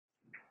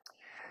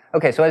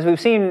Okay, so as we've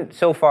seen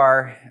so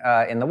far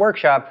in the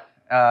workshop,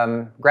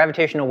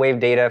 gravitational wave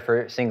data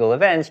for single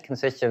events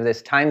consists of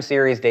this time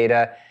series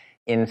data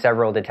in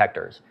several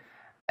detectors.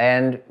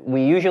 And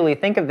we usually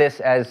think of this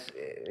as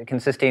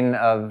consisting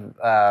of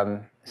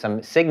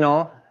some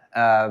signal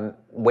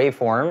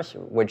waveforms,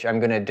 which I'm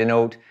going to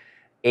denote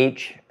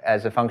h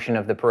as a function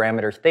of the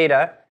parameters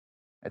theta.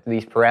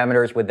 These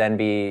parameters would then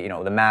be,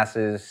 the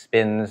masses,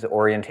 spins,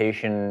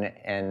 orientation,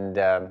 and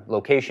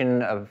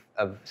location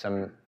of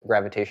some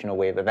gravitational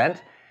wave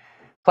event,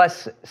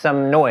 plus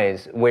some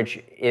noise,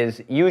 which is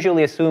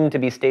usually assumed to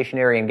be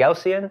stationary and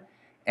Gaussian,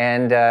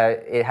 and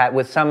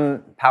with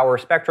some power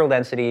spectral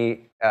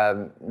density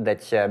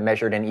that's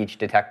measured in each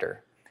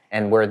detector,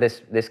 and where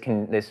this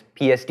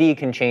PSD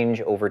can change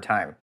over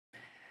time.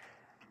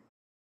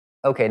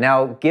 Okay,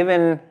 now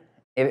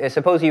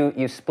suppose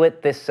you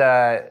split this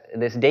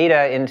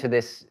data into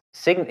this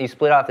signal. You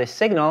split off this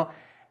signal.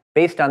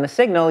 Based on the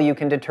signal, you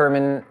can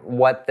determine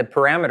what the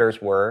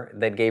parameters were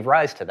that gave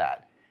rise to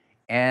that,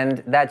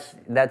 and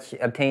that's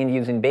obtained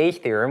using Bayes'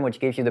 theorem, which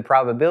gives you the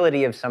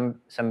probability of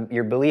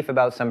your belief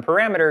about some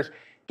parameters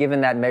given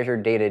that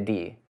measured data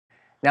d.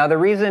 Now, the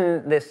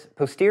reason this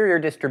posterior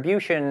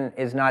distribution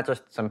is not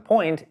just some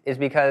point is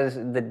because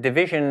the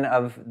division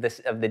of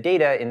the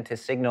data into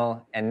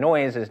signal and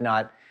noise is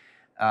not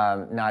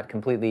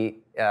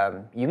completely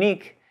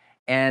unique,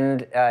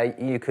 and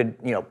you could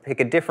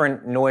pick a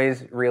different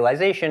noise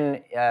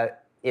realization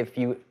if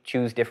you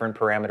choose different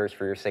parameters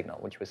for your signal,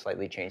 which would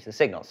slightly change the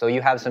signal. So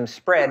you have some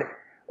spread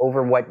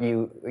over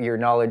your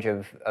knowledge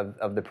of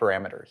the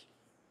parameters.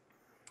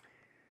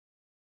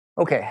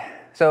 Okay,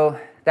 so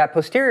that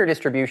posterior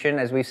distribution,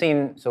 as we've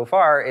seen so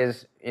far,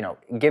 is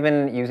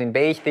given using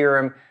Bayes'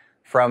 theorem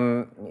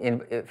from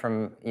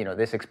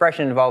this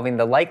expression involving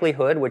the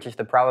likelihood, which is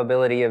the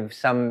probability of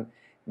some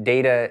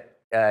data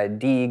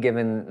d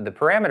given the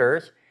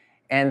parameters,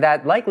 and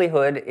that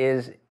likelihood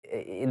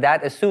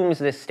that assumes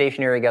this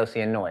stationary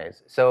Gaussian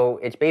noise. So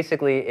it's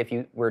basically, if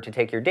you were to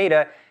take your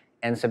data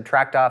and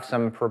subtract off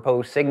some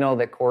proposed signal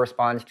that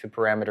corresponds to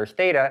parameters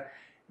theta,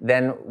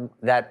 then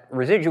that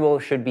residual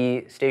should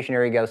be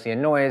stationary Gaussian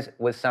noise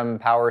with some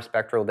power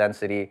spectral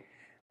density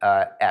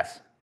S.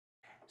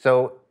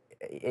 So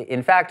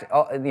in fact,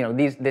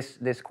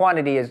 this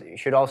quantity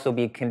should also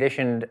be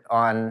conditioned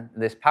on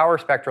this power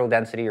spectral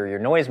density or your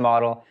noise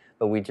model,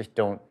 but we just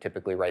don't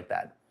typically write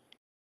that.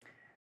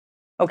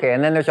 Okay,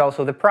 and then there's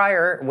also the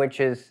prior, which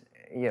is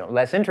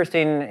less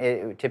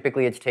interesting.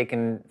 Typically, it's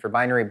taken for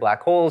binary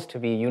black holes to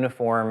be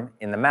uniform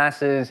in the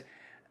masses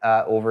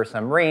over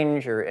some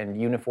range, and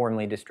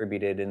uniformly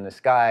distributed in the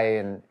sky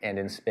and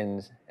in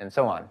spins and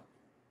so on.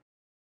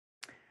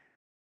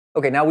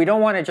 Okay, now we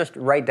don't want to just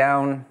write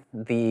down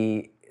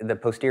the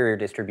posterior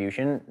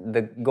distribution.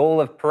 The goal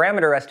of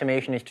parameter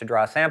estimation is to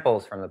draw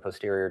samples from the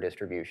posterior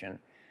distribution.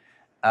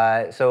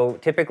 So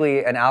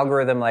typically, an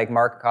algorithm like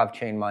Markov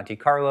chain Monte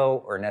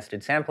Carlo or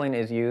nested sampling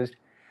is used,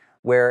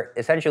 where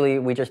essentially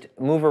we just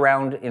move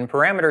around in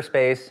parameter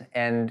space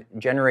and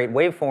generate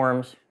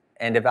waveforms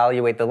and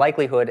evaluate the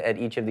likelihood at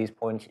each of these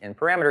points in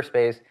parameter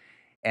space.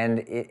 And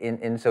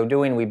in so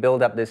doing, we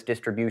build up this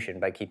distribution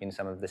by keeping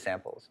some of the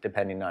samples,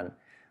 depending on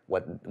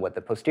what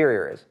the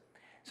posterior is.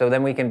 So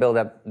then we can build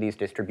up these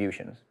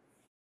distributions.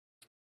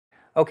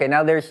 Okay,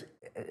 now there's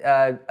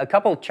a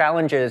couple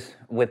challenges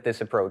with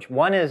this approach.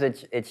 One is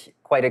it's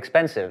quite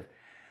expensive.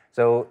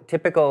 So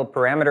typical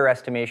parameter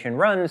estimation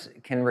runs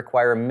can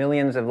require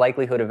millions of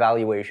likelihood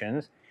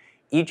evaluations,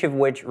 each of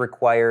which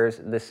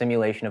requires the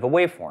simulation of a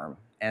waveform.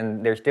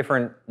 And there's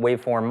different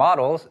waveform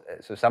models.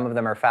 So some of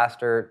them are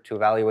faster to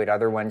evaluate,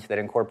 other ones that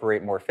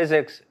incorporate more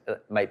physics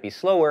might be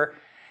slower.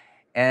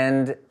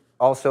 And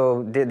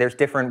also, there's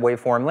different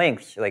waveform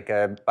lengths, like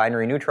a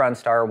binary neutron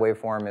star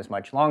waveform is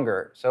much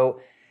longer.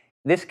 So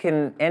this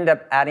can end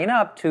up adding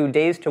up to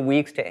days to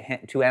weeks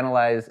to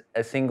analyze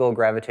a single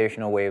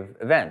gravitational wave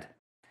event.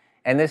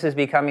 And this is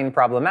becoming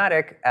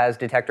problematic as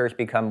detectors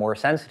become more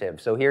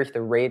sensitive. So here's the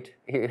rate,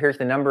 here's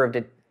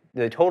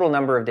the total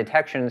number of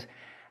detections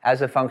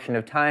as a function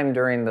of time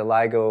during the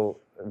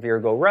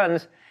LIGO-Virgo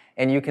runs,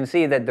 and you can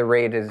see that the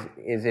rate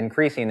is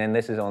increasing, and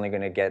this is only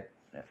going to get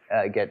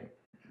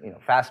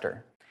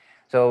faster.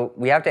 So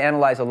we have to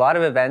analyze a lot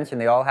of events,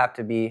 and they all have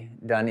to be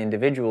done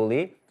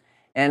individually.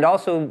 And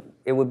also,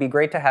 it would be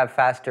great to have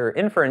faster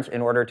inference in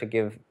order to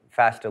give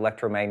fast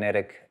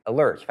electromagnetic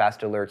alerts,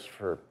 fast alerts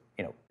for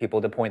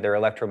people to point their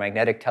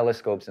electromagnetic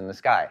telescopes in the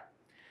sky.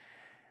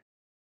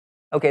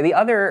 Okay, the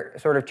other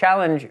sort of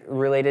challenge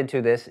related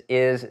to this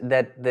is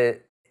that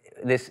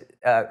this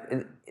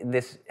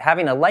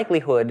having a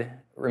likelihood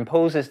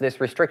imposes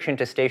this restriction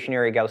to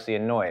stationary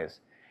Gaussian noise.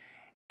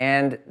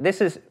 And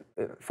this is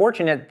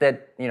fortunate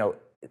that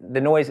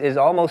the noise is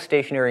almost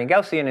stationary and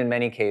Gaussian in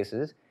many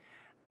cases,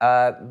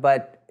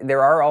 but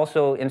there are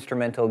also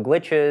instrumental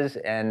glitches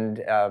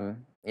and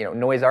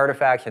noise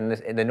artifacts, and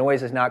the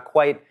noise is not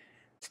quite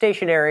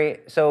stationary.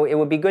 So it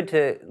would be good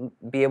to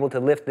be able to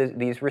lift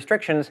these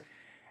restrictions.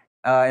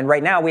 And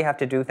right now we have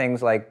to do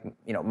things like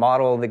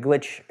model the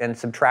glitch and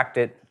subtract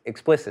it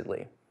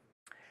explicitly.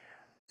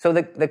 So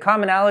the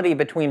commonality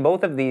between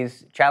both of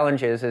these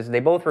challenges is they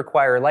both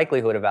require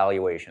likelihood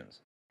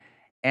evaluations.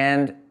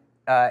 And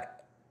so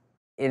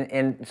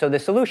the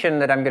solution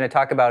that I'm going to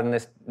talk about in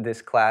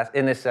this class,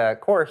 in this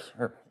course,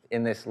 or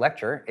in this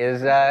lecture,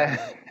 is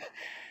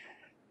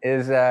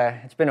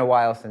it's been a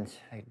while since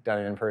I've done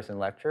an in-person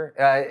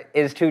lecture,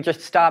 is to just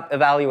stop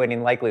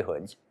evaluating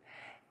likelihoods.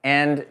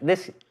 And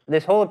this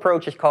whole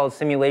approach is called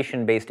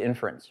simulation-based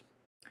inference.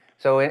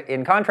 So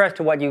in contrast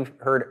to what you've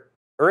heard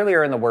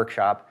earlier in the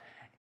workshop,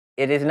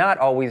 it is not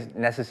always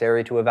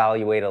necessary to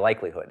evaluate a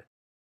likelihood.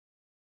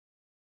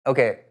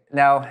 Okay,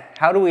 now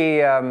how do we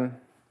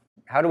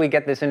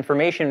get this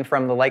information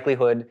from the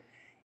likelihood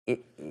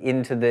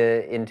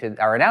into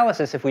our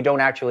analysis if we don't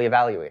actually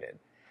evaluate it?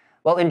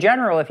 Well, in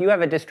general, if you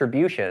have a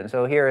distribution,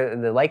 so here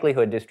the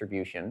likelihood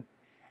distribution,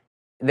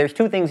 there's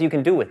two things you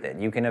can do with it.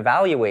 You can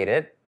evaluate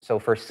it. So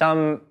for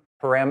some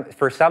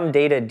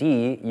data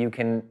d, you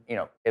can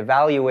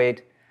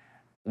evaluate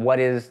what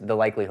is the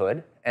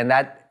likelihood, and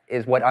that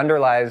is what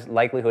underlies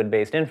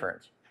likelihood-based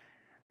inference.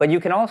 But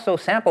you can also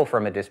sample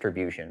from a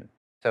distribution.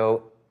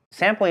 So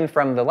sampling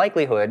from the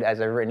likelihood,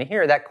 as I've written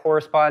here, that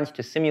corresponds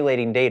to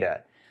simulating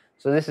data.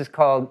 So this is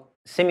called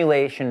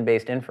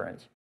simulation-based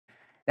inference.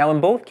 Now, in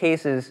both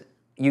cases,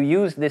 you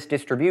use this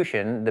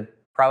distribution, the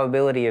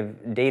probability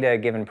of data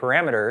given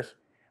parameters,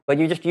 but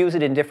you just use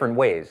it in different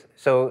ways.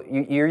 So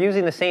you're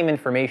using the same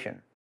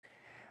information.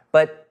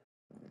 But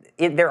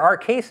there are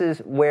cases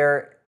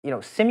where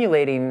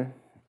simulating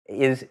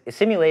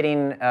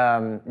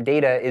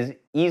data is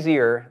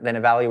easier than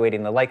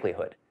evaluating the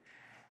likelihood.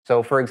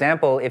 So for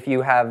example, if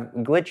you have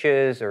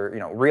glitches or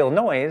real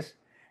noise,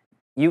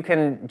 you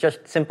can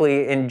just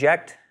simply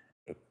inject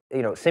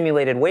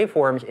simulated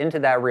waveforms into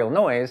that real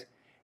noise,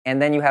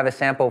 and then you have a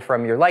sample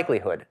from your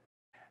likelihood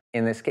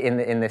in this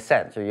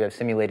sense, or you have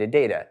simulated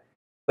data.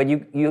 But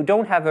you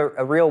don't have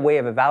a real way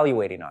of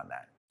evaluating on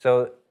that.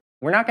 So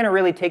we're not going to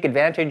really take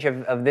advantage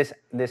of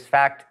this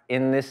fact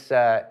in this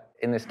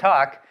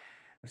talk,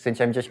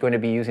 since I'm just going to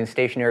be using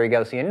stationary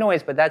Gaussian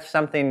noise, but that's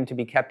something to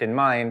be kept in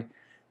mind,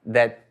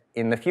 that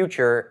in the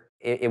future,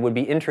 it would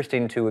be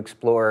interesting to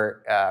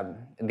explore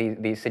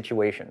these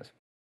situations.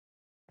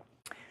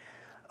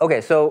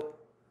 Okay, so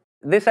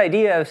this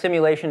idea of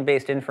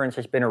simulation-based inference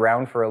has been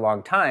around for a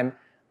long time,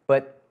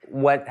 but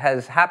what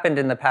has happened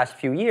in the past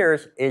few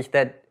years is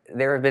that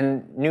there have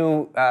been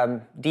new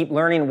deep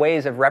learning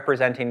ways of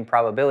representing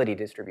probability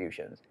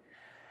distributions.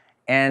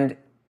 And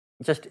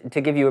just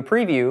to give you a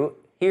preview,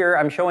 here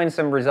I'm showing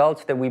some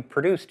results that we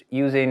produced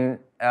using,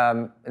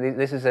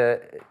 this is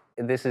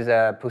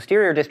a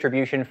posterior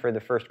distribution for the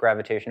first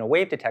gravitational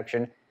wave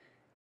detection,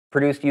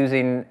 produced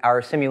using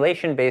our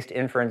simulation-based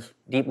inference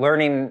deep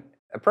learning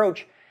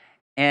approach,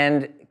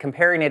 and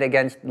comparing it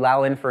against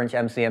Lau inference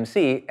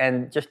MCMC.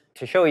 And just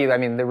to show you, I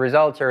mean, the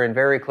results are in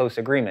very close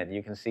agreement,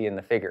 you can see in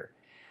the figure.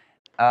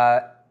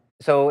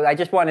 So I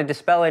just want to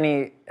dispel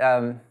any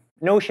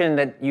notion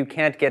that you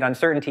can't get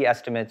uncertainty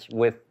estimates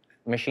with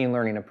machine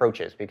learning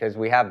approaches, because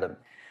we have them.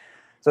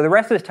 So the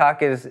rest of this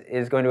talk is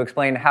going to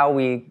explain how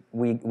we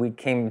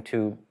came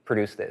to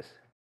produce this.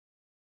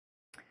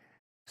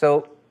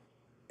 So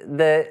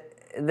the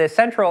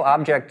central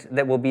object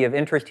that will be of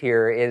interest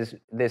here is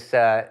this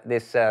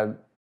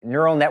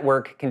neural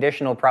network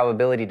conditional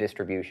probability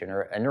distribution,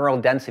 or a neural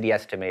density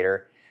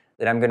estimator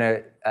that I'm going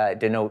to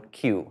denote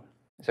Q.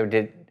 So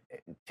to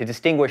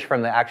distinguish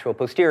from the actual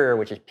posterior,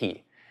 which is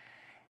P.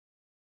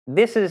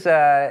 This is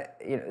a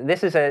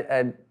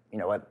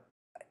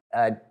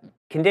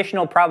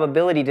conditional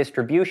probability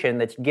distribution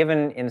that's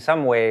given in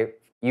some way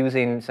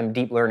using some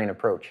deep learning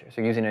approach,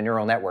 so using a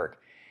neural network.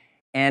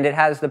 And it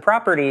has the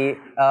property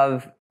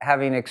of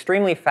having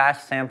extremely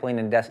fast sampling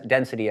and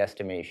density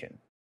estimation.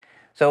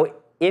 So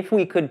if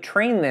we could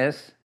train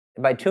this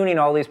by tuning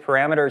all these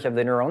parameters of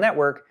the neural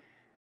network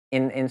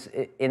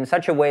in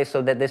such a way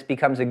so that this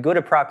becomes a good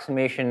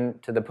approximation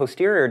to the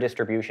posterior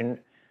distribution,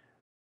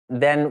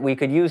 then we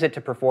could use it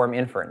to perform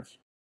inference.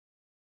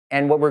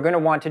 And what we're going to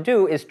want to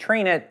do is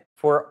train it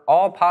for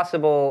all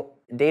possible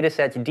data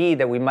sets D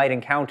that we might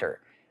encounter,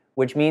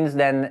 which means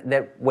then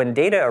that when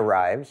data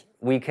arrives,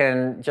 we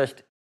can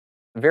just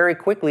very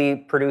quickly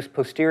produce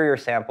posterior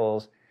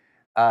samples,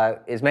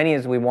 as many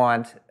as we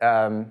want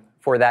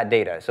for that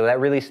data. So that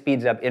really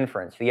speeds up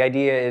inference. The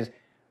idea is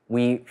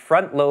we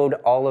front load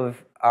all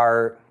of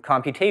our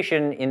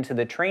computation into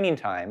the training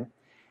time,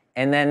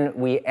 and then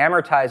we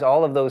amortize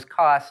all of those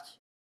costs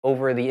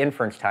over the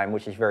inference time,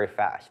 which is very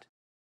fast.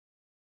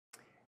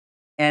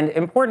 And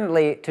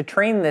importantly, to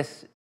train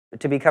this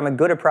to become a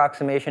good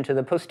approximation to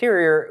the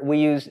posterior, we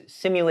use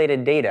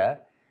simulated data,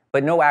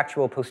 but no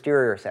actual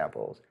posterior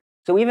samples.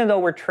 So even though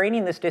we're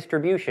training this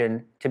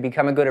distribution to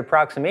become a good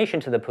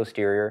approximation to the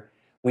posterior,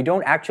 we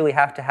don't actually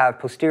have to have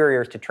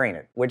posteriors to train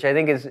it, which I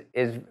think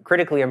is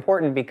critically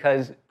important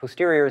because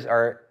posteriors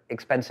are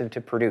expensive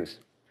to produce.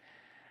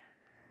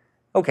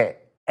 Okay,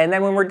 and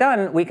then when we're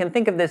done, we can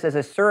think of this as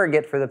a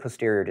surrogate for the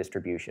posterior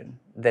distribution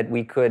that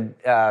we could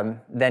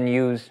then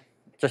use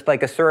just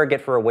like a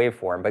surrogate for a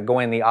waveform, but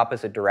going the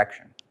opposite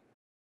direction.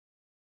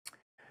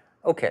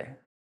 Okay,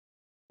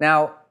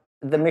 Now,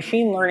 the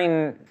machine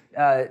learning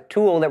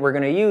tool that we're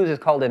going to use is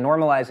called a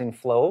normalizing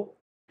flow.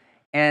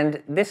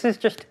 And this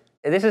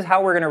is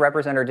how we're going to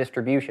represent our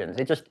distributions.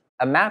 It's just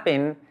a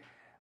mapping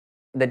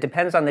that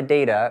depends on the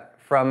data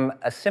from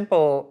a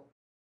simple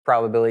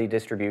probability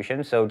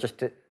distribution, so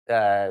just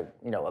a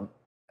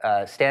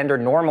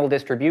standard normal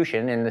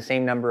distribution in the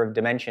same number of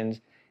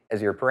dimensions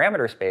as your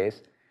parameter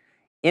space,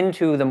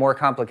 into the more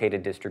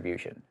complicated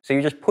distribution. So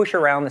you just push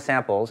around the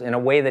samples in a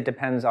way that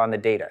depends on the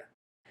data.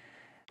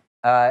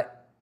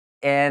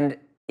 And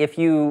if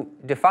you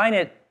define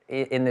it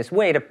in this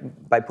way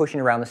by pushing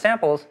around the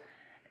samples,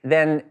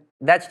 then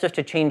that's just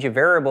a change of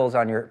variables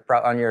on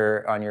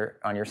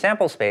your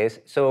sample space.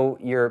 So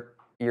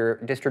your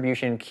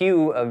distribution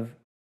Q of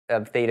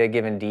theta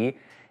given d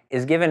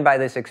is given by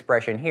this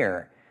expression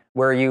here,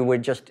 where you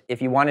would just,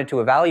 if you wanted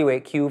to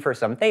evaluate Q for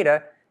some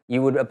theta,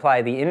 you would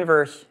apply the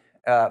inverse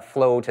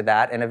flow to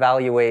that and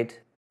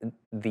evaluate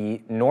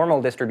the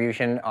normal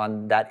distribution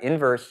on that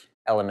inverse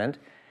element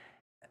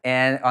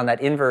and on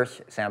that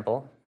inverse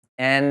sample,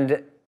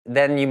 and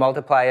then you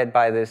multiply it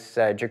by this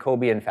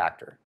Jacobian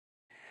factor.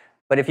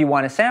 But if you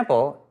want a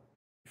sample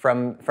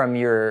from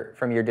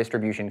your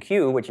distribution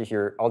Q, which is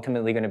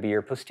ultimately going to be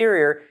your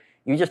posterior,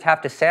 you just have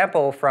to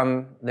sample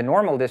from the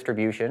normal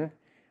distribution,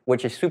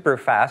 which is super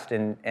fast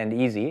and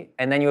easy,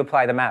 and then you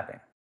apply the mapping.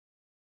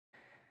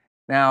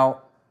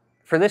 Now,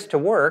 for this to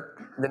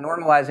work, the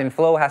normalizing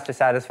flow has to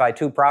satisfy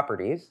two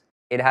properties.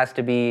 It has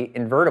to be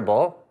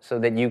invertible, so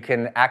that you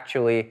can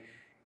actually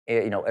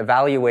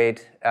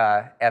evaluate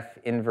F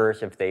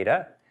inverse of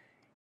theta.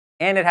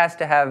 And it has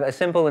to have a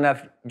simple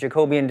enough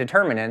Jacobian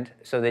determinant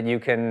so that you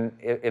can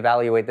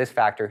evaluate this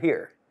factor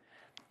here.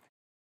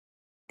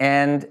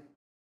 And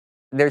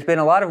there's been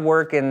a lot of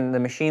work in the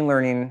machine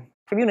learning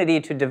community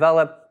to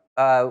develop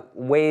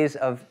ways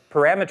of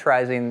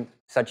parameterizing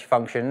such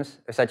functions,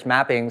 or such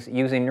mappings,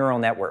 using neural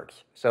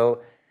networks.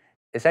 So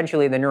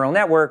essentially, the neural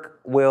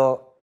network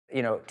will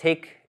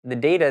take the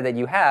data that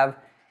you have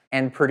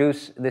and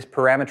produce this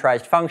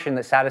parameterized function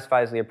that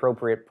satisfies the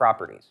appropriate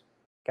properties.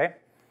 Okay?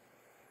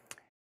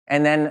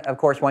 And then, of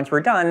course, once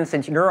we're done,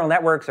 since neural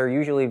networks are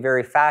usually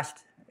very fast,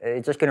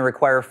 it's just going to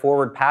require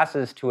forward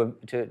passes to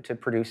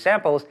produce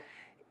samples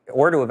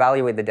or to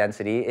evaluate the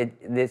density.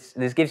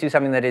 This gives you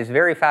something that is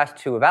very fast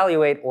to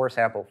evaluate or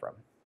sample from.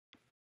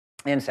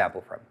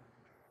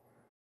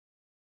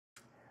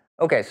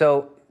 Okay,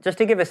 so just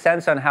to give a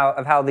sense on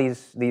how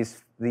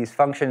these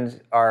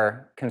functions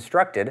are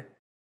constructed,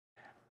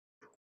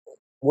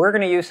 we're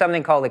going to use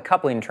something called a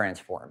coupling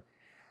transform.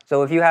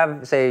 So if you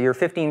have, say, your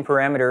 15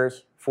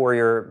 parameters for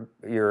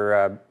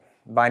your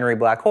binary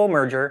black hole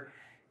merger,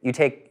 you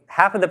take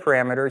half of the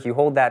parameters, you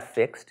hold that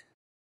fixed,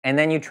 and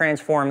then you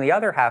transform the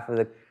other half of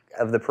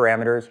the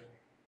parameters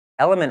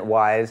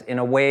element-wise in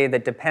a way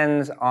that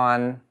depends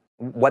on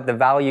what the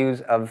values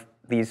of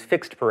these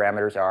fixed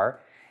parameters are,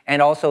 and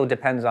also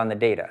depends on the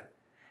data.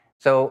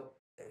 So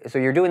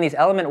you're doing these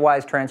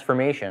element-wise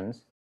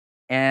transformations,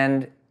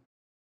 and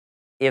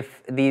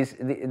if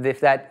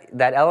that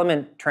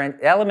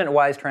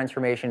element-wise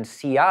transformation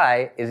Ci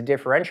is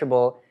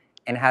differentiable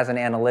and has an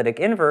analytic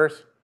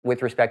inverse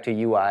with respect to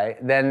Ui,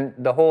 then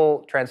the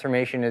whole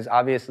transformation is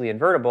obviously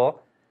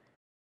invertible,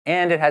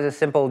 and it has a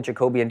simple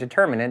Jacobian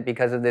determinant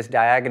because of this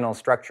diagonal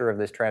structure of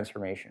this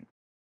transformation.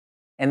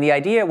 And the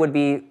idea would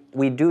be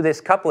we do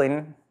this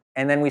coupling,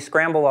 and then we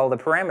scramble all the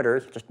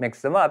parameters, just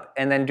mix them up,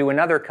 and then do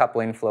another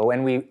coupling flow,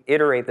 and we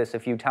iterate this a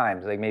few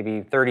times, like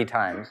maybe 30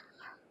 times.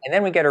 And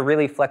then we get a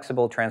really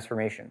flexible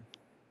transformation.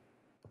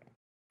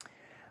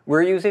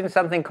 We're using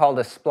something called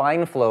a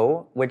spline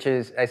flow, which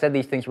is, I said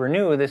these things were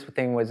new. This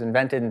thing was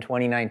invented in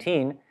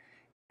 2019.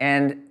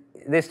 And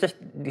this just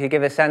to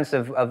give a sense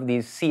of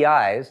these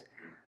CIs,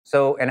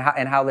 and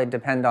how they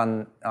depend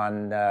on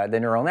the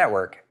neural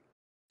network.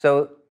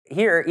 So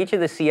here, each of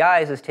the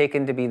CIs is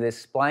taken to be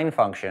this spline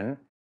function,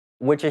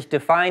 which is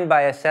defined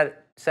by a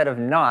set of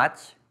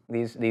knots,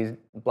 these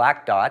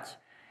black dots,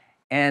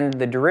 and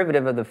the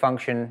derivative of the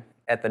function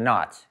at the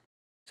knots.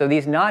 So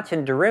these knots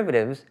and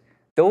derivatives,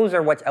 those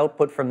are what's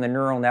output from the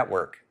neural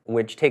network,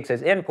 which takes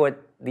as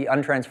input the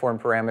untransformed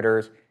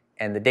parameters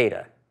and the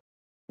data.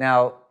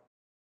 Now,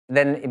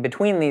 then in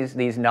between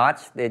these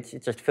knots, it's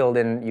just filled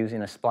in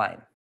using a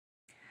spline.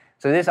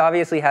 So this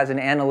obviously has an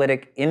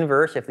analytic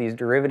inverse if these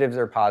derivatives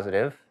are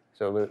positive,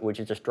 which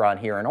is just drawn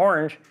here in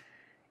orange,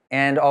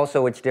 and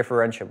also it's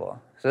differentiable.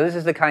 So this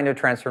is the kind of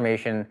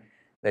transformation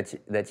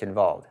that's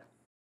involved.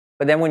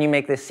 But then when you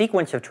make this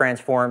sequence of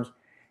transforms,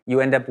 you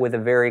end up with a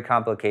very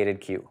complicated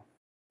Q.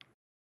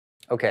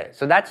 Okay,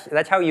 so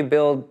that's how you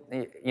build,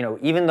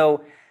 even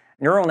though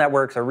neural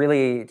networks are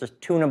really just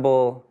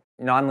tunable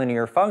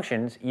nonlinear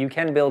functions, you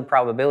can build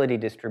probability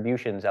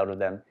distributions out of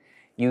them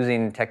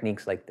using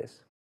techniques like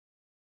this.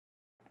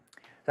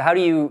 So how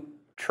do you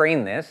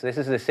train this? This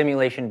is a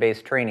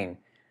simulation-based training.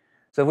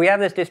 So if we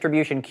have this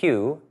distribution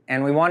Q,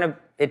 and we want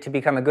it to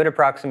become a good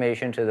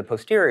approximation to the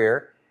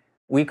posterior,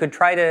 we could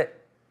try to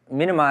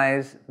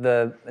minimize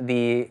the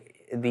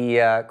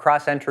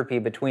cross entropy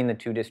between the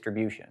two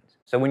distributions.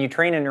 So when you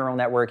train a neural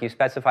network, you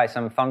specify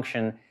some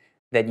function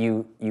that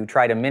you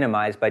try to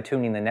minimize by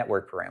tuning the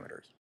network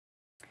parameters.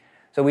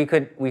 So we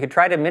could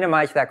try to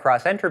minimize that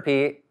cross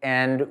entropy,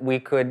 and we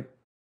could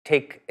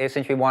take,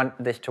 since we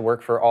want this to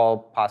work for all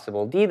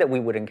possible d that we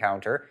would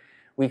encounter,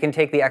 we can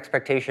take the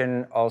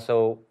expectation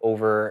also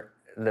over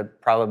the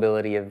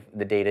probability of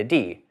the data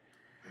d.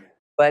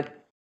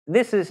 But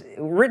this is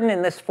written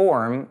in this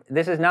form.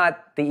 This is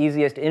not the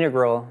easiest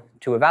integral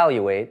to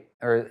evaluate,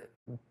 or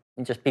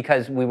just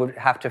because we would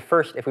have to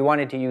first, if we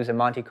wanted to use a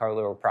Monte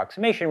Carlo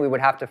approximation, we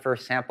would have to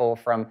first sample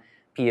from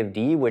P of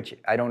d, which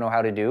I don't know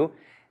how to do,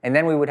 and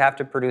then we would have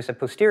to produce a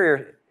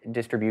posterior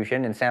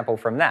distribution and sample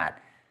from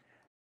that.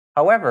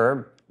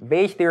 However,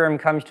 Bayes' theorem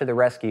comes to the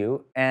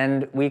rescue,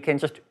 and we can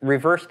just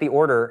reverse the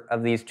order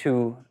of these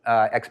two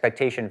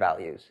expectation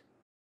values.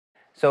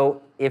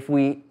 So if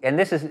we, and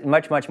this is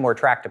much, much more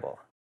tractable.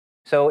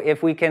 So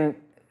if we can,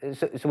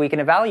 so we can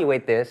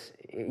evaluate this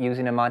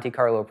using a Monte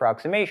Carlo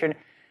approximation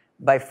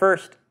by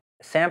first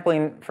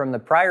sampling from the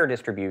prior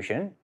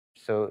distribution,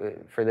 so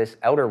for this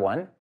outer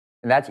one,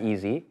 and that's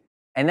easy.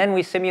 And then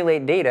we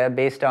simulate data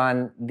based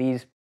on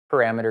these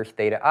parameters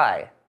theta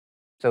I.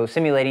 So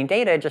simulating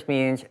data just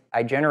means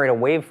I generate a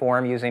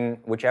waveform using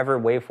whichever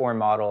waveform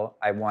model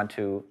I want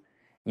to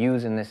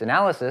use in this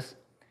analysis,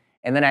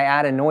 and then I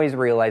add a noise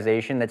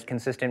realization that's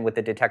consistent with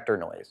the detector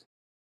noise.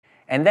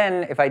 And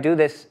then if I do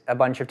this a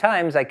bunch of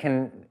times, I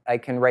can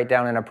write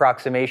down an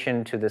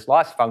approximation to this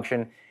loss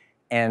function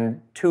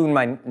and tune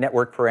my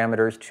network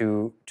parameters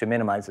to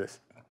minimize this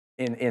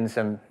in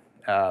some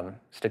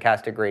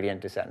stochastic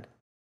gradient descent.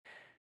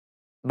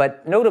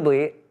 But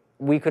notably,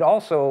 we could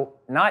also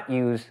not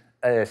use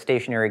a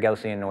stationary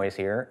Gaussian noise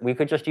here. We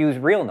could just use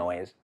real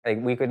noise.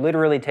 Like, we could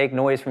literally take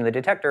noise from the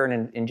detector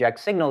and inject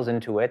signals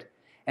into it,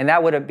 and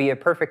that would be a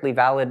perfectly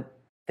valid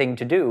thing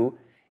to do.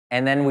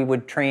 And then we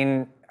would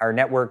train our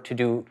network to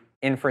do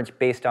inference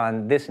based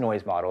on this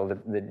noise model,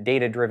 the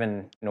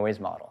data-driven noise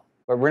model.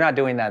 But we're not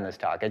doing that in this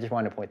talk. I just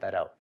wanted to point that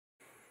out.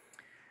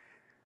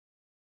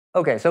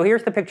 OK, so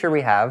here's the picture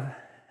we have.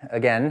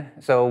 Again,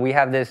 so we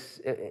have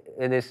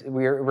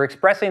we're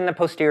expressing the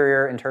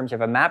posterior in terms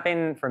of a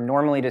mapping from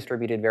normally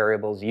distributed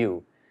variables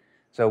u.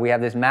 So we have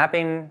this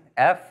mapping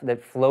f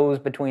that flows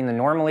between the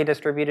normally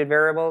distributed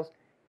variables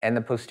and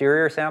the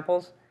posterior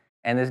samples,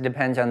 and this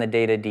depends on the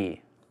data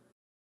d.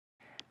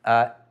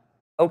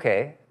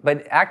 OK,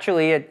 but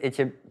actually it's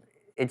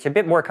a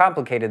bit more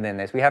complicated than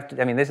this. We have to,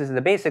 I mean, this is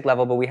the basic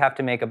level, but we have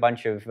to make a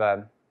bunch of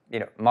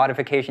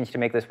modifications to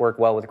make this work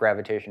well with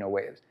gravitational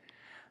waves.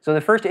 So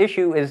the first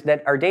issue is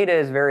that our data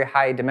is very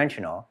high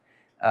dimensional.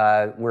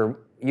 We're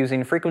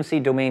using frequency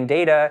domain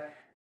data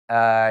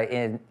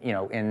for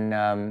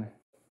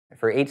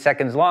 8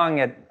 seconds long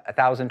at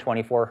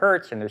 1,024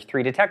 hertz, and there's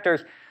 3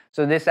 detectors.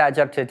 So this adds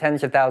up to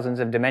tens of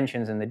thousands of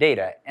dimensions in the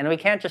data. And we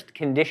can't just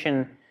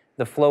condition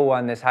the flow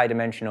on this high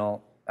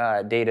dimensional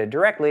data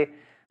directly.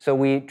 So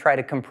we try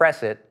to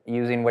compress it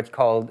using what's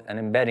called an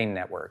embedding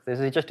network.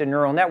 This is just a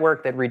neural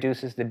network that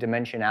reduces the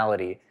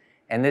dimensionality.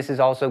 And this is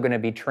also going to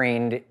be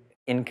trained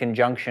in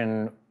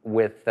conjunction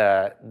with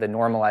the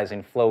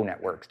normalizing flow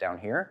networks down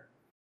here.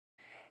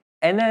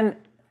 And then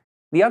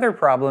the other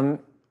problem,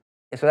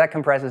 so that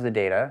compresses the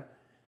data.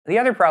 The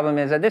other problem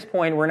is at this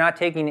point, we're not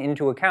taking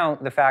into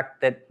account the fact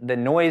that the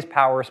noise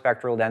power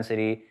spectral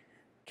density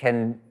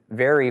can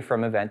vary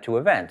from event to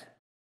event.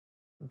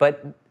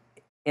 But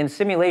in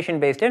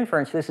simulation-based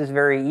inference, this is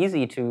very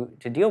easy to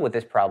deal with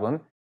this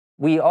problem.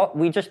 We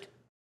just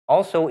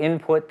also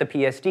input the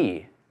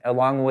PSD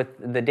along with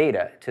the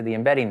data to the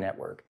embedding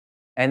network.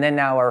 And then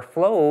now our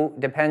flow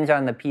depends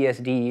on the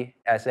PSD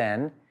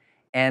SN,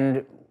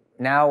 and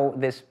now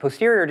this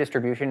posterior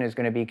distribution is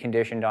going to be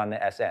conditioned on the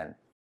SN,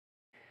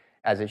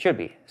 as it should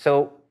be.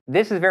 So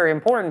this is very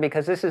important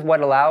because this is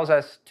what allows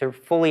us to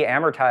fully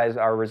amortize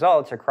our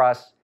results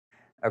across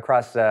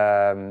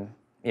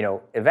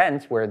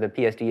events where the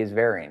PSD is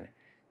varying.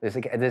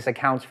 This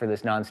accounts for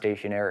this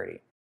non-stationarity.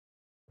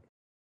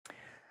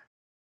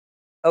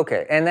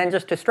 OK, and then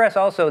just to stress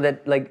also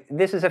that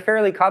this is a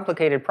fairly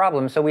complicated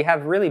problem. So we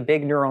have really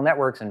big neural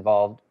networks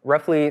involved,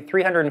 roughly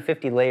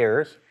 350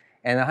 layers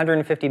and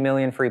 150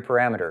 million free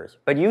parameters.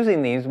 But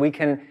using these, we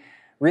can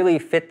really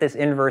fit this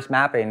inverse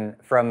mapping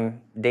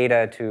from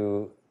data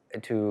to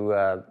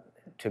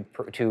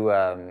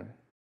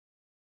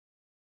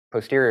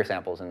posterior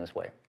samples in this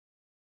way.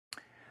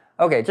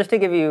 OK, just to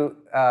give you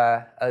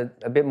a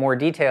bit more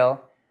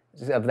detail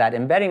of that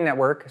embedding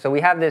network. So we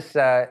have this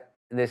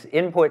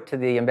input to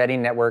the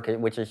embedding network,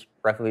 which is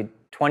roughly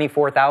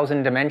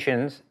 24,000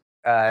 dimensions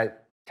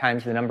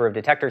times the number of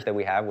detectors that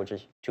we have, which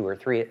is 2 or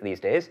 3 these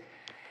days.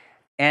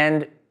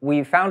 And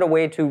we found a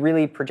way to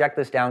really project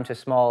this down to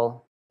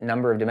small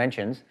number of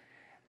dimensions.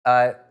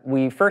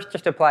 We first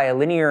just apply a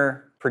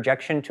linear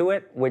projection to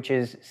it, which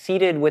is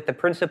seeded with the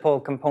principal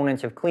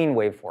components of clean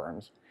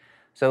waveforms.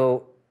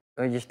 So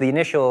just the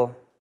initial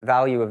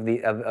value of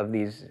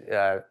this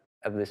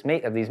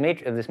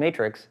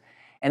matrix,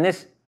 and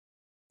this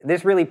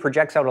really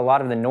projects out a lot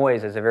of the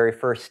noise as a very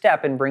first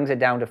step and brings it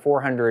down to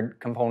 400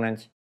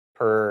 components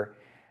per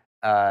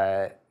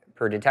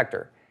per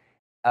detector.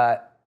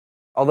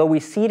 Although we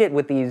seed it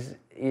with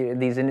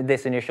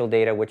this initial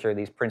data, which are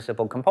these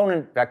principal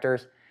component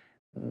vectors,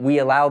 we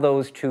allow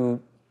those to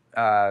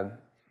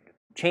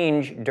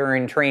change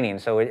during training,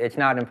 so it's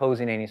not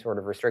imposing any sort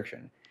of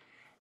restriction.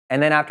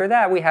 And then after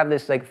that, we have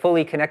this like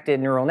fully connected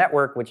neural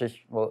network, which is,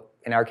 well,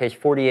 in our case,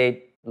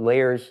 48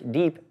 layers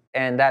deep,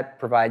 and that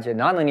provides a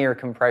nonlinear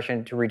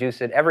compression to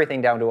reduce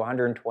everything down to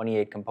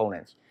 128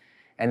 components.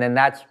 And then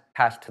that's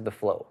passed to the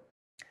flow.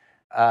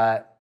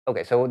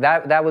 Okay, so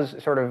that was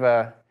sort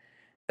of,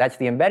 that's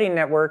the embedding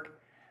network.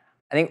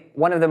 I think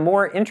one of the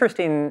more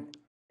interesting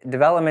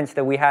developments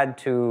that we had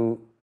to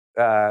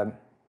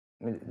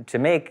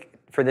make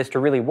for this to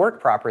really work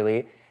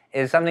properly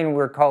is something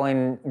we're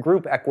calling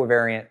group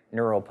equivariant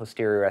neural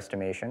posterior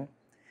estimation.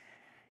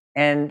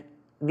 And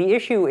the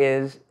issue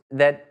is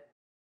that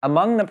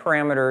among the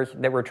parameters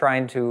that we're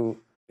trying to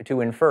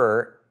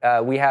infer,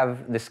 we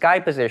have the sky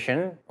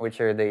position, which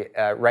are the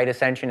right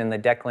ascension and the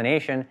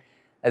declination,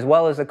 as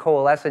well as the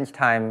coalescence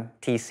time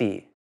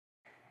TC.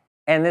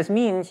 And this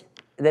means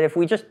that if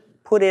we just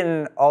put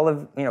in all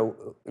of,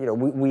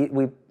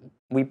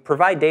 we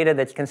provide data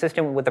that's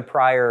consistent with the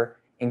prior,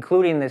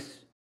 including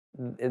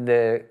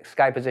the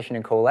sky position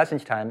and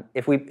coalescence time.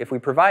 If we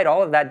provide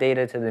all of that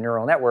data to the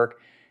neural network,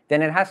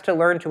 then it has to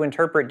learn to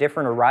interpret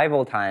different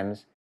arrival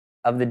times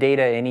of the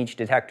data in each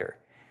detector.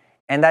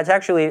 And that's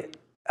actually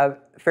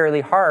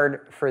fairly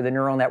hard for the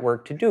neural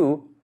network to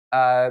do,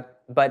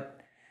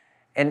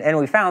 and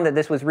we found that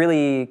this was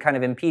really kind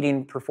of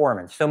impeding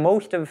performance. So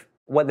most of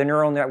what the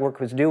neural network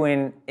was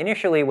doing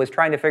initially was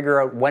trying to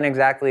figure out when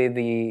exactly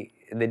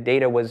the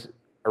data was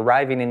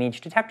arriving in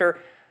each detector,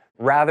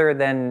 rather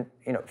than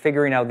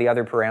figuring out the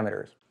other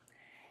parameters.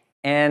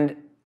 And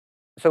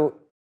so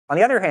on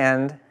the other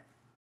hand,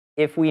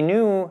 if we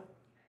knew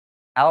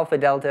alpha,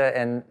 delta,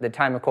 and the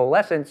time of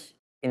coalescence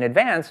in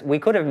advance, we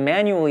could have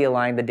manually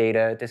aligned the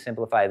data to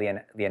simplify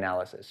the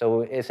analysis.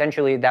 So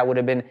essentially, that would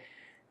have been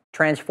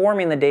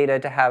transforming the data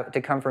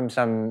to come from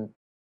some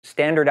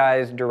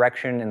standardized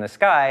direction in the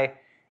sky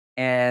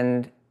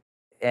and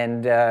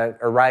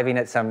arriving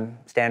at some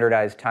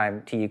standardized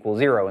time t equals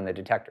 0 in the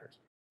detectors.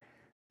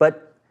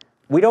 But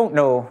we don't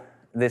know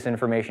this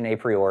information a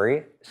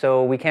priori,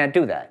 so we can't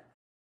do that.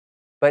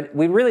 But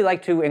we'd really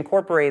like to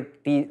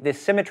incorporate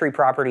this symmetry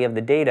property of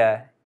the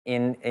data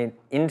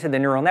into the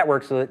neural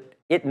network so that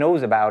it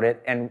knows about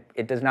it and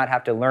it does not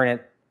have to learn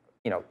it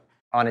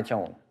on its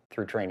own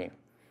through training.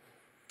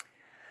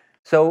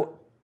 So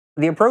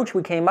the approach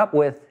we came up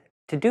with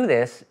to do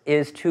this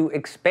is to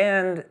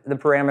expand the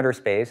parameter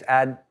space,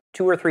 add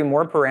 2 or 3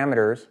 more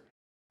parameters,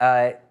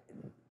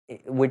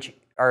 which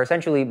are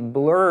essentially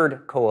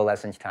blurred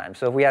coalescence time.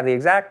 So if we have the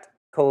exact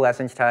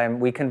coalescence time,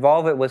 we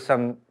convolve it with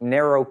some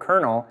narrow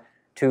kernel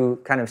to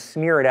kind of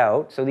smear it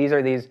out. So these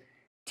are these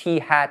t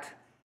hat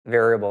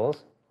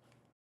variables.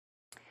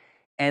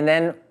 And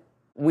then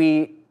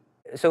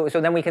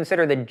then we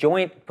consider the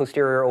joint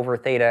posterior over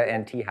theta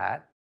and t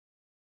hat.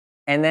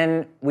 And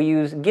then we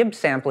use Gibbs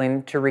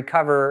sampling to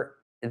recover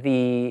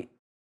the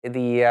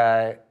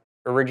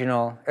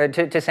original,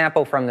 to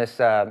sample from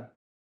this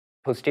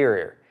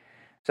posterior.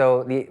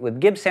 So with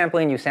Gibbs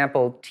sampling, you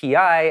sample ti,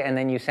 and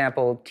then you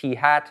sample t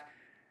hat,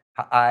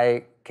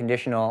 I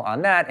conditional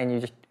on that, and you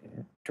just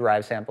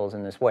derive samples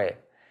in this way.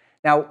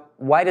 Now,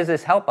 why does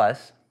this help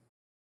us?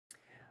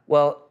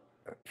 Well,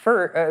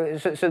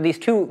 so these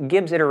 2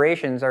 Gibbs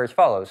iterations are as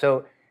follows.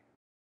 So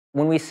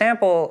when we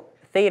sample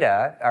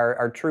theta,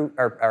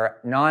 our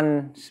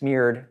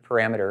non-smeared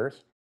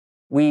parameters,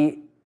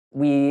 we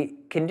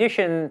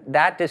condition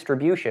that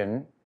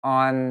distribution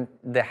on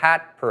the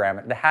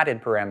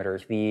hatted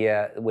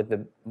parameters, with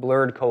the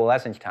blurred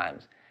coalescence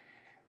times.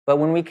 But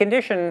when we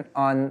condition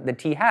on the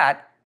t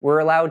hat, we're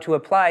allowed to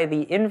apply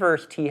the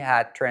inverse t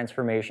hat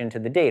transformation to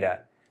the data.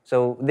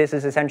 So this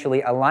is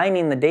essentially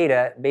aligning the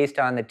data based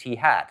on the t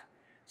hat.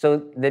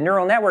 So the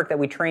neural network that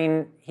we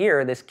train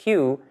here, this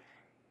Q,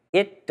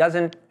 it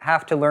doesn't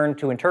have to learn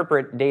to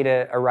interpret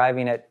data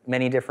arriving at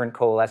many different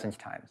coalescence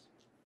times.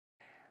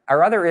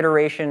 Our other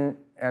iteration,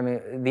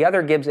 the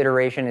other Gibbs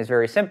iteration is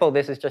very simple.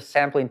 This is just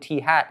sampling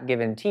t hat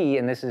given t,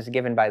 and this is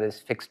given by this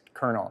fixed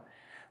kernel.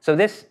 So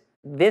this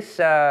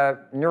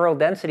neural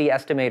density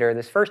estimator,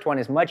 this first one,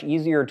 is much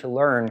easier to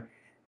learn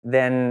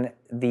than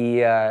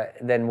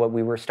what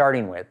we were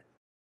starting with.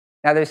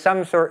 Now there's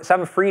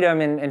some freedom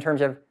in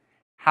terms of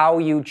how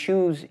you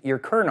choose your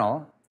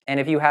kernel, and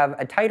if you have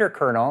a tighter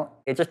kernel,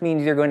 it just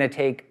means you're going to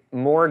take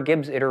more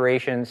Gibbs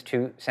iterations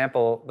to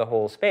sample the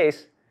whole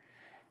space,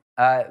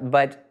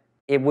 but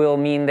it will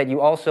mean that you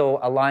also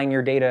align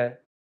your data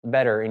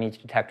better in each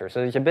detector.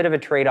 So there's a bit of a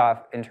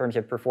trade-off in terms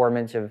of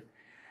performance of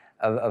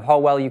how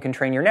well you can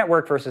train your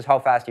network versus how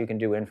fast you can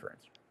do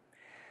inference.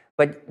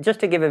 But just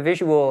to give a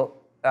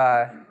visual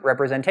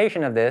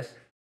representation of this,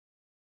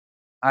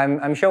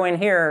 I'm showing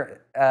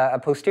here a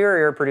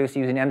posterior produced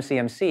using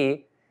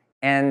MCMC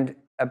and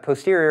a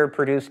posterior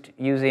produced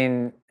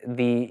using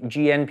the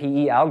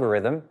GNPE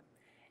algorithm.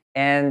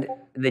 And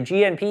the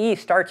GNPE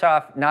starts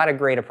off not a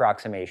great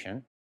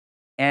approximation.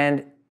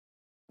 And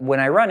when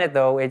I run it,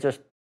 though, it just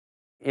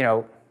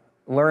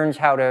learns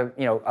how to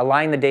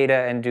align the data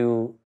and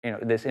do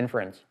this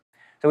inference.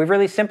 So we've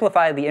really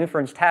simplified the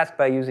inference task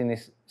by using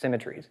these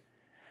symmetries.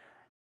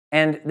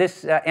 And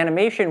this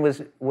animation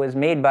was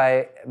made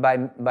by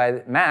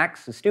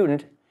Max, a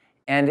student,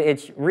 and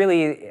it's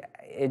really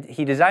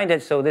he designed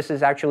it so this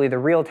is actually the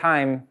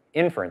real-time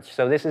inference.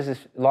 So this is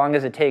as long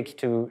as it takes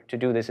to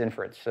do this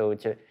inference. So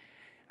it's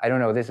I don't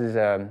know, this is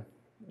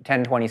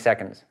 10, 20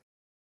 seconds.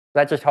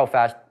 That's just how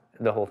fast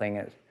the whole thing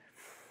is.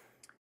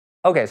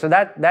 Okay, so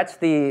that's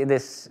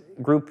this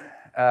group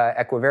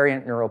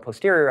equivariant neural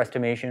posterior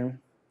estimation.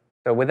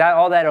 So with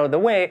all that out of the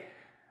way,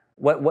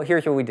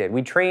 here's what we did.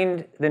 We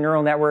trained the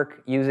neural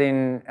network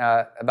using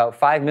about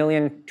 5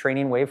 million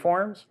training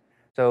waveforms.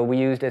 So we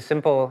used a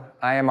simple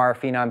IMR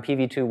phenom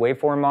PV2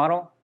 waveform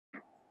model.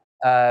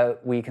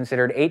 We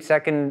considered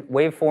 8-second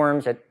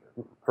waveforms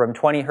from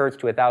 20 hertz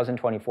to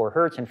 1,024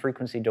 hertz in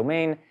frequency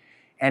domain.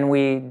 And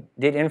we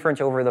did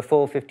inference over the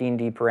full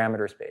 15D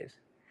parameter space.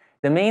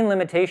 The main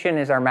limitation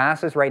is our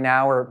masses right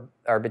now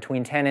are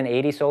between 10 and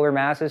 80 solar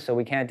masses, so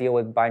we can't deal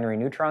with binary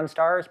neutron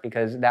stars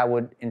because that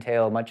would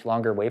entail much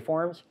longer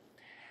waveforms.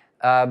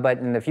 But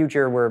in the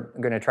future, we're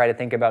going to try to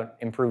think about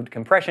improved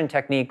compression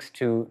techniques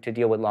to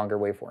deal with longer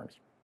waveforms.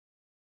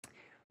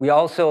 We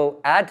also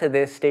add to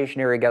this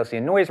stationary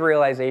Gaussian noise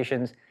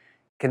realizations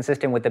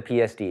consistent with the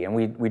PSD, and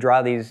we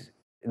draw these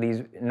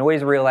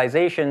noise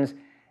realizations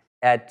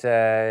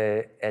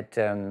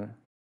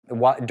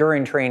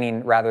during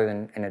training rather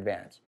than in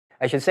advance.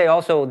 I should say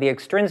also the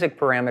extrinsic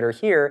parameters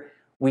here,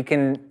 we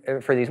can,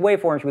 for these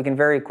waveforms, we can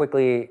very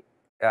quickly,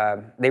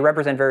 they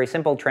represent very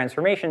simple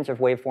transformations of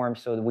waveforms,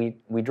 so we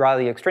draw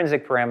the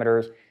extrinsic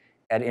parameters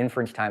at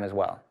inference time as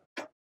well.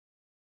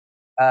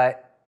 The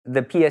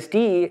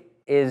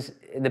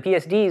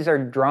PSDs are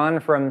drawn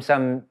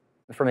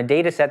from a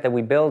data set that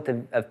we built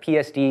of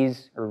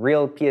PSDs, or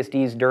real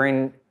PSDs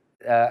during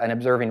an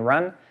observing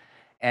run.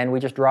 And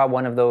we just draw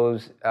one of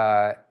those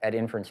at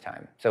inference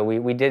time. So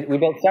we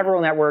built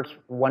several networks,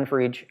 one for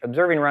each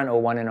observing run,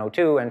 O1 and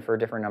O2, and for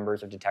different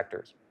numbers of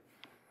detectors.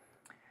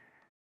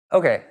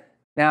 Okay,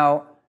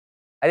 now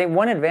I think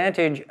one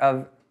advantage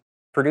of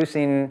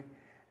producing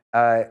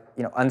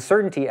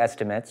uncertainty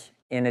estimates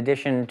in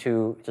addition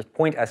to just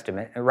point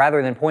estimate,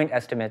 rather than point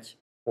estimates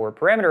for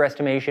parameter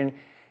estimation,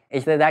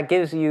 is that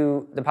gives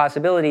you the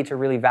possibility to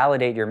really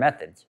validate your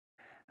methods,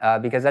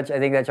 because I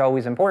think that's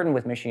always important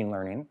with machine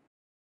learning.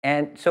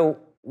 And so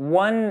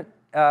one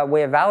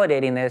way of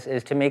validating this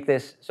is to make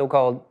this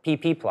so-called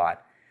PP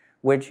plot,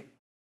 which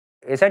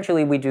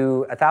essentially we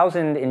do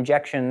 1,000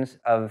 injections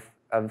of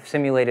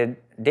simulated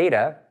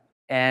data,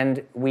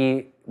 and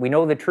we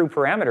know the true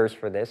parameters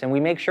for this, and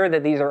we make sure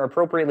that these are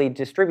appropriately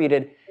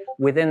distributed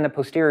within the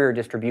posterior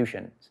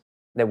distributions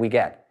that we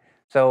get.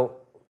 So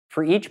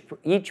for each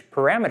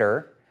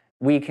parameter,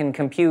 we can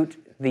compute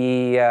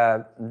the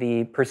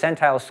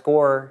percentile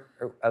score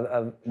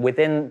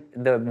within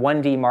the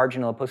 1D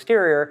marginal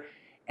posterior,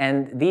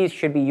 and these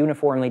should be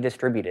uniformly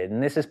distributed.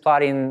 And this is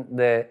plotting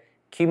the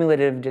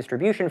cumulative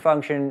distribution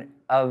function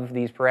of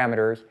these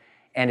parameters,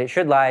 and it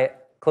should lie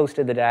close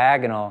to the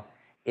diagonal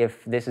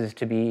if this is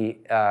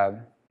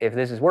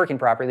working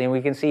properly, and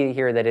we can see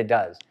here that it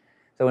does.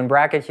 So in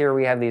brackets here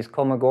we have these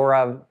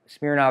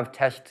Kolmogorov-Smirnov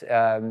test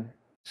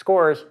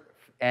scores,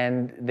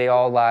 and they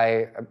all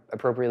lie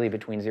appropriately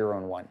between 0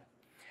 and 1.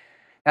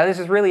 Now this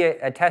is really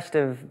a test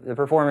of the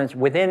performance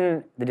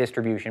within the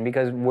distribution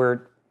because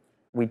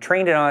we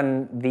trained it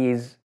on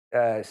these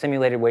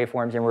simulated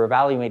waveforms and we're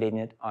evaluating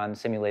it on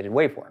simulated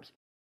waveforms.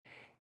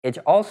 It's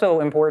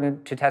also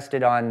important to test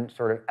it on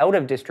sort of out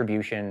of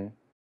distribution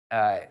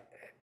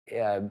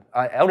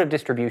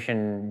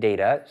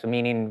data, so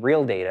meaning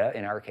real data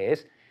in our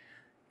case.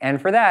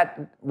 And for that,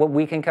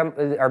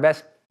 our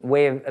best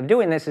way of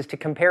doing this is to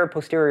compare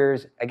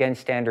posteriors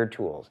against standard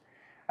tools.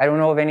 I don't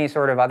know of any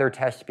sort of other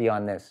tests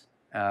beyond this.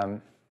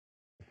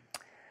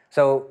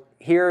 So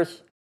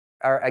here's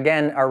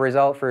again our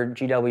result for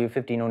GW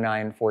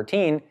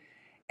 1509-14,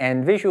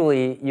 and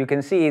visually you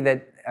can see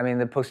that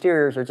the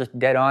posteriors are just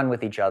dead on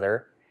with each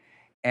other,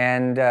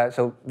 and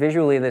so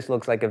visually this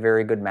looks like a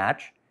very good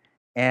match.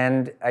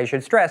 And I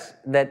should stress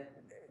that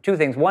two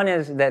things. One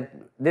is that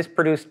this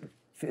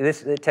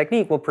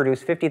technique will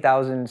produce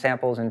 50,000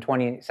 samples in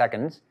 20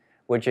 seconds,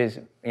 which is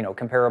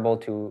comparable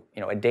to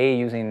a day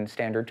using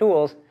standard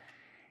tools.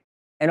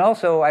 And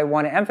also, I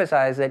want to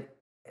emphasize that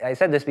I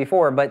said this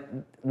before, but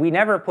we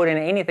never put in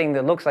anything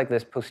that looks like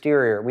this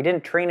posterior. We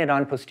didn't train it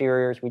on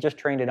posteriors. We just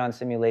trained it on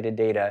simulated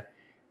data.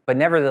 But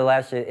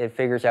nevertheless, it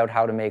figures out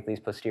how to make these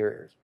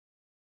posteriors.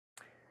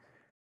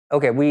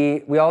 OK,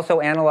 we also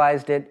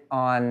analyzed it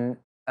on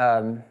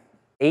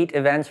 8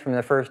 events from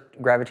the first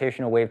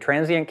gravitational wave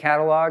transient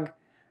catalog.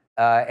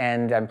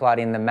 And I'm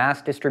plotting the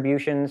mass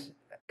distributions,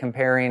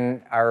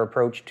 comparing our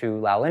approach to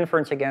Lal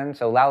inference again.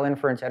 So Lal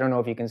inference, I don't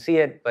know if you can see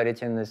it, but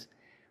it's in this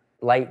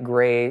light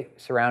gray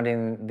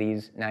surrounding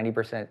these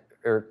 90%,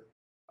 or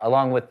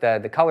along with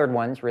the colored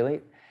ones,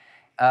 really.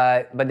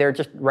 But they're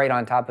just right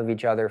on top of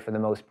each other for the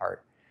most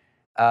part.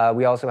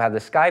 We also have the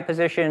sky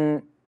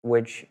position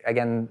which,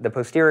 again, the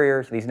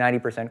posterior, so these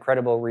 90%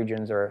 credible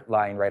regions are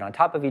lying right on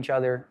top of each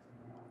other.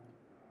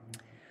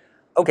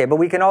 Okay, but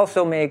we can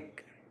also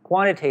make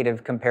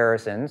quantitative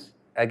comparisons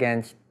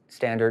against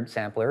standard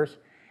samplers.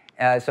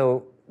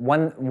 So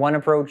one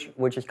approach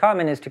which is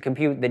common is to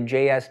compute the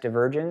JS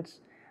divergence,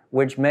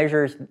 which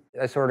measures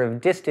a sort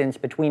of distance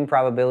between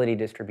probability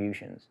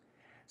distributions.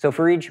 So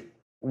for each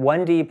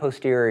 1D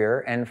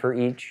posterior and for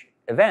each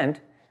event,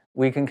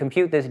 we can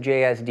compute this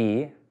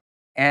JSD.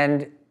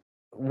 And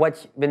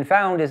what's been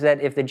found is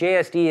that if the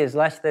JSD is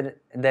less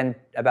than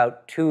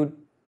about 2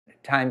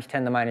 times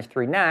 10 to the minus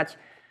 3 nats,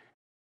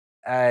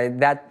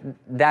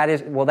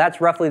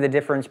 that's roughly the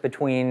difference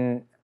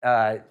between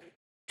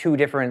two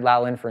different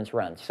Lau inference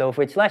runs. So if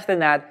it's less than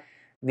that,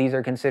 these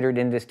are considered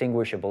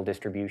indistinguishable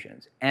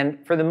distributions. And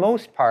for the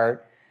most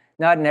part,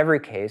 not in every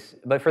case,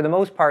 but for the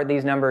most part,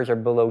 these numbers are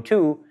below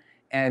 2,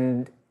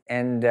 and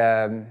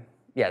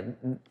yeah,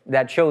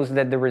 that shows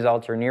that the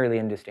results are nearly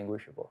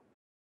indistinguishable.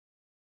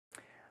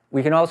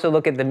 We can also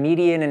look at the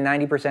median and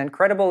 90%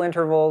 credible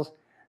intervals.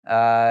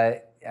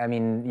 I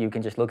mean, you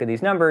can just look at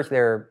these numbers.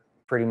 They're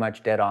pretty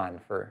much dead on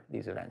for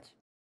these events.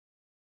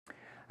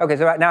 Okay,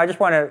 so now I just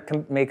want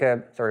to make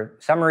a sort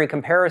of summary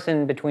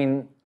comparison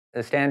between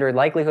the standard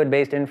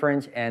likelihood-based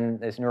inference and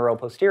this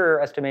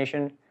neural-posterior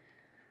estimation.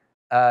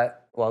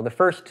 Well, the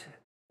first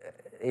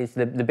is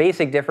the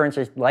basic difference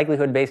is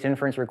likelihood-based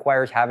inference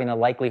requires having a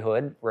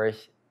likelihood,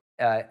 whereas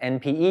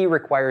NPE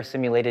requires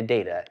simulated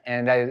data.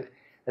 And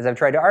as I've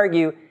tried to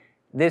argue,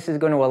 this is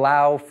going to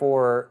allow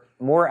for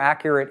more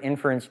accurate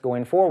inference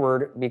going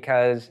forward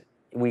because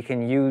we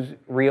can use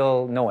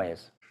real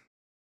noise.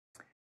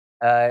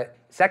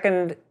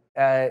 Second,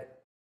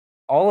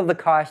 all of the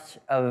costs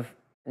of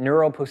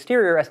neural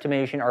posterior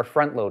estimation are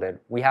front-loaded.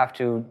 We have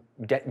to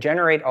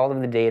generate all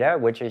of the data,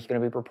 which is going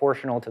to be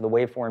proportional to the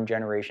waveform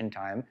generation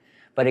time,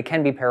 but it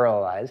can be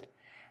parallelized.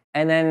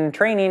 And then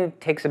training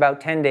takes about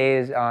 10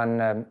 days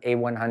on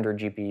A100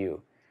 GPU,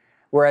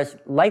 whereas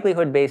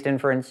likelihood-based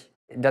inference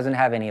doesn't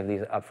have any of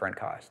these upfront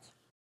costs.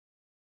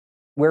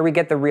 Where we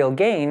get the real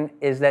gain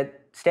is that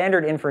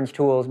standard inference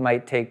tools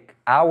might take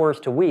hours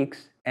to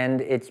weeks, and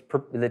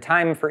the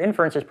time for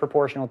inference is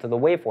proportional to the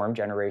waveform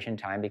generation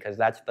time because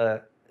that's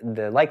the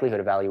likelihood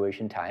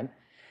evaluation time,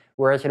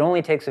 whereas it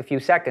only takes a few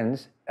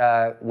seconds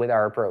with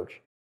our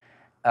approach.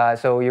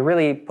 So you're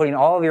really putting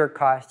all of your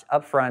costs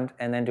up front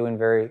and then doing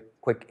very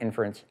quick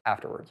inference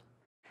afterwards.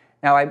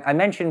 Now, I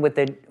mentioned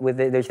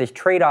there's this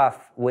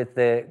trade-off with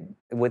the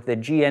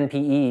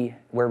GNPE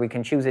where we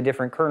can choose a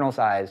different kernel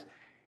size.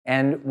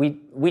 And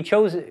we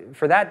chose,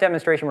 for that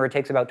demonstration where it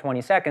takes about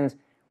 20 seconds,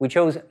 we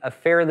chose a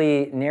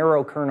fairly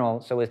narrow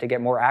kernel so as to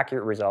get more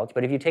accurate results.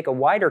 But if you take a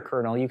wider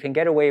kernel, you can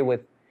get away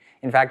with,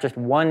 in fact, just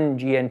one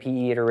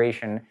GNPE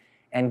iteration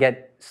and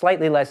get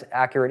slightly less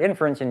accurate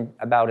inference in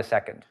about a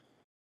second.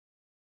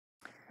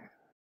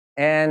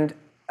 And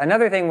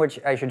another thing which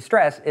I should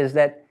stress is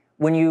that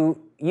when you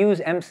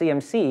use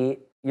MCMC,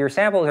 your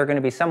samples are going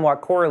to be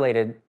somewhat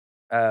correlated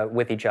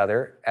with each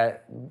other.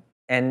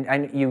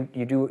 And you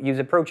do use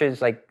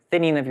approaches like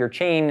thinning of your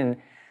chain and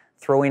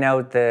throwing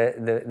out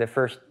the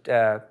first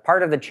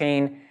part of the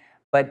chain.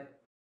 But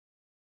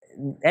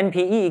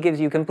NPE gives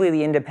you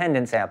completely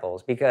independent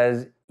samples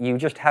because you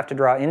just have to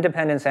draw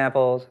independent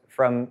samples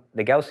from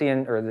the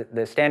Gaussian or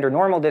the standard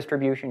normal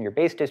distribution, your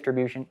base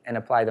distribution, and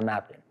apply the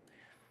mapping.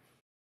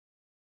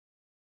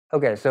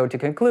 Okay, so to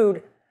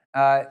conclude,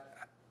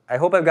 I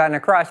hope I've gotten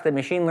across that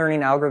machine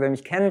learning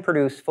algorithms can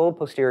produce full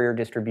posterior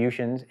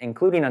distributions,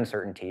 including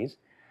uncertainties.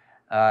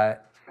 For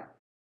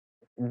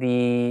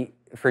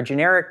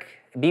generic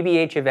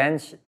BBH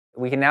events,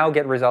 we can now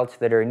get results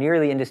that are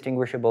nearly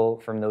indistinguishable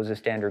from those of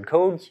standard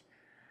codes,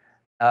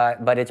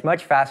 but it's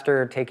much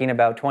faster, taking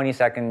about 20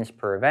 seconds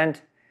per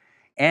event,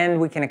 and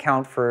we can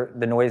account for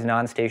the noise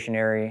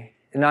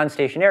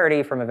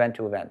nonstationarity from event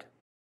to event.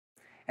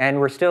 And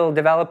we're still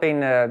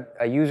developing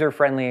a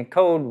user-friendly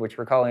code, which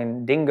we're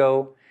calling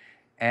Dingo,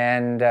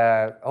 and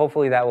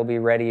hopefully that will be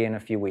ready in a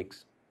few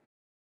weeks.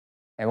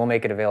 And we'll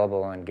make it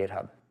available on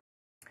GitHub.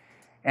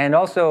 And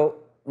also,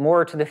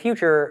 more to the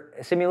future,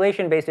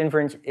 simulation-based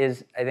inference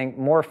is, I think,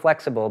 more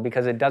flexible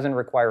because it doesn't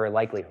require a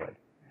likelihood.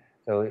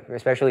 So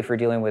especially for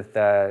dealing with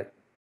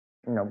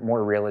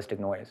more realistic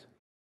noise.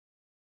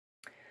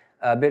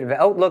 A bit of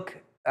outlook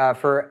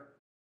for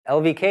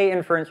LVK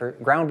inference, or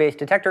ground-based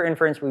detector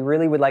inference, we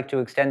really would like to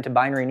extend to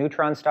binary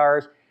neutron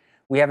stars.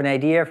 We have an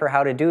idea for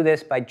how to do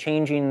this by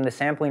changing the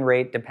sampling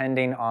rate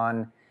depending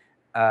on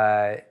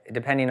the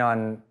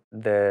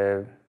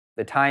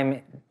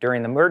time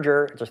during the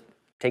merger, just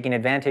taking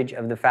advantage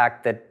of the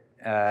fact that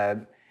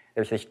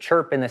there's this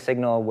chirp in the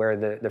signal where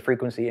the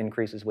frequency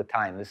increases with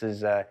time. This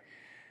is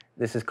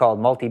called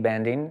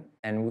multibanding,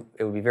 and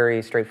it would be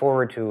very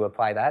straightforward to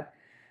apply that.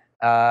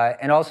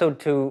 And also,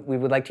 we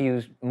would like to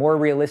use more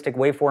realistic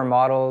waveform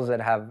models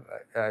that have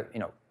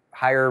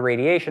higher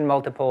radiation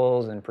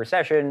multiples and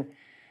precession.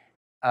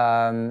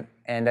 And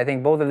I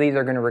think both of these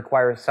are going to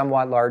require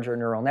somewhat larger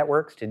neural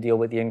networks to deal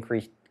with the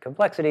increased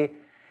complexity.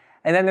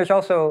 And then there's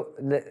also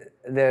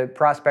the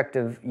prospect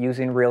of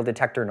using real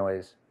detector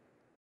noise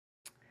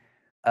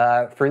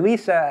For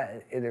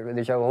LISA,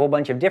 there's a whole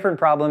bunch of different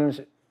problems.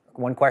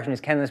 One question is,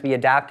 can this be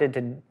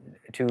adapted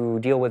to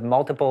deal with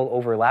multiple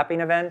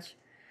overlapping events?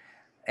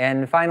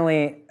 And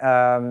finally,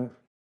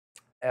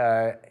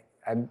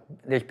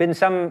 there's been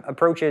some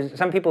approaches,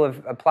 some people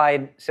have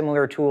applied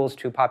similar tools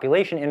to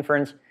population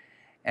inference,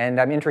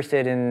 and I'm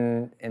interested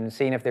in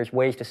seeing if there's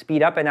ways to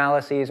speed up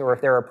analyses or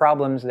if there are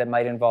problems that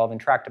might involve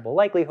intractable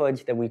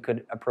likelihoods that we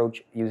could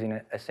approach using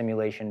a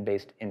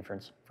simulation-based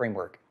inference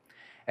framework.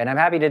 And I'm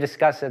happy to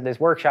discuss at this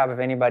workshop if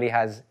anybody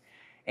has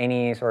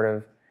any sort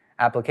of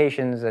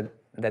applications that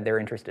they're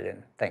interested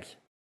in. Thanks.